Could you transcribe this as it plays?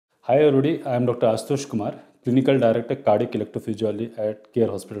Hi everybody, I am Dr. Ashutosh Kumar, Clinical Director Cardiac Electrophysiology at CCARE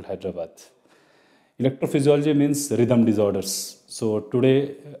Hospital, Hyderabad. Electrophysiology means rhythm disorders. So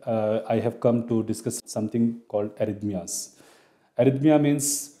today I have come to discuss something called arrhythmias. Arrhythmia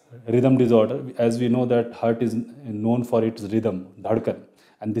means rhythm disorder. As we know that heart is known for its rhythm, dhadkan,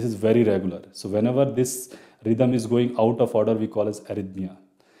 and this is very regular. So whenever this rhythm is going out of order, we call as arrhythmia.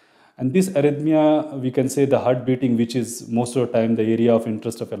 And this arrhythmia, we can say the heart beating, which is most of the time the area of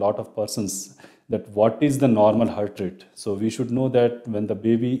interest of a lot of persons, that what is the normal heart rate. So we should know that when the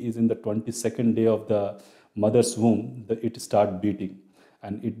baby is in the 22nd day of the mother's womb, it starts beating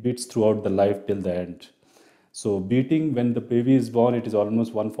and it beats throughout the life till the end. So beating when the baby is born, it is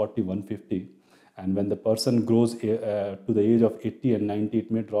almost 140, 150. And when the person grows to the age of 80 and 90,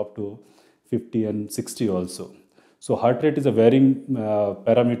 it may drop to 50 and 60 also. So heart rate is a varying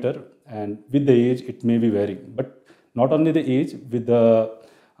parameter, and with the age it may be varying. But not only the age, with the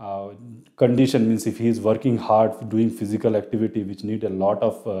condition, means if he is working hard, doing physical activity which need a lot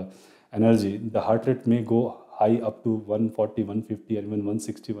of energy, the heart rate may go high up to 140, 150 and even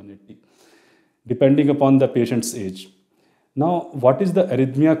 160, 180, depending upon the patient's age. Now, what is the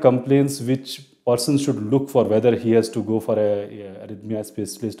arrhythmia complaints which person should look for, whether he has to go for a arrhythmia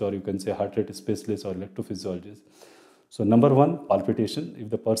specialist, or you can say heart rate specialist or electrophysiologist? So number one, palpitation. If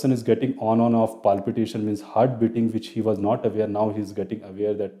the person is getting on and off palpitation, means heart beating, which he was not aware, now he is getting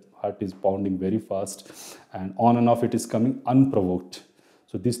aware that heart is pounding very fast, and on and off it is coming unprovoked.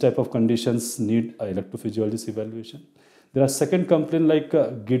 So these type of conditions need a electrophysiologist evaluation. There are second complaint like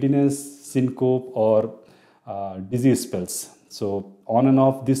giddiness, syncope, or dizzy spells. So on and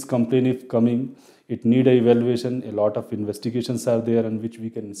off this complaint if coming, it need a evaluation. A lot of investigations are there in which we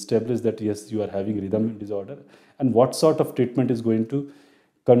can establish that yes, you are having rhythm disorder, and what sort of treatment is going to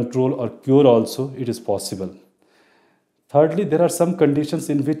control or cure also it is possible. Thirdly, there are some conditions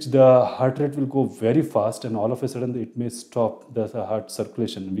in which the heart rate will go very fast and all of a sudden it may stop the heart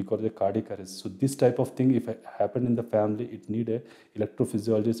circulation. We call it a cardiac arrest. So this type of thing, if it happen in the family, it need a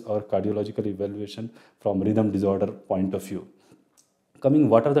electrophysiologist or cardiological evaluation from rhythm disorder point of view. Coming,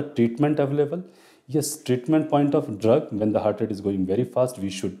 what are the treatment available? Yes, treatment point of drug, when the heart rate is going very fast, we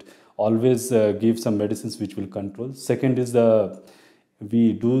should always give some medicines which will control. Second is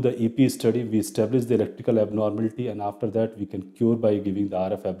we do the EP study, we establish the electrical abnormality, and after that we can cure by giving the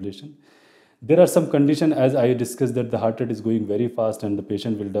RF ablation. There are some conditions, as I discussed, that the heart rate is going very fast and the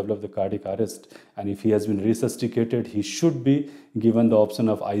patient will develop the cardiac arrest, and if he has been resuscitated, he should be given the option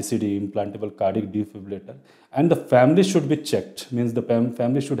of ICD, implantable cardiac defibrillator, and the family should be checked, means the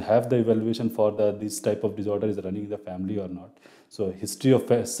family should have the evaluation for this type of disorder is running in the family or not. So history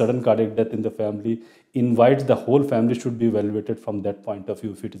of sudden cardiac death in the family invites the whole family should be evaluated from that point of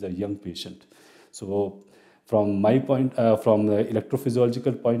view if it is a young patient. So from my point, from the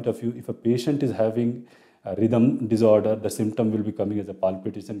electrophysiological point of view, if a patient is having a rhythm disorder, the symptom will be coming as a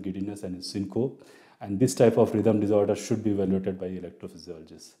palpitation, giddiness and syncope, and this type of rhythm disorder should be evaluated by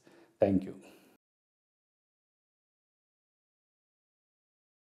electrophysiologists. Thank you.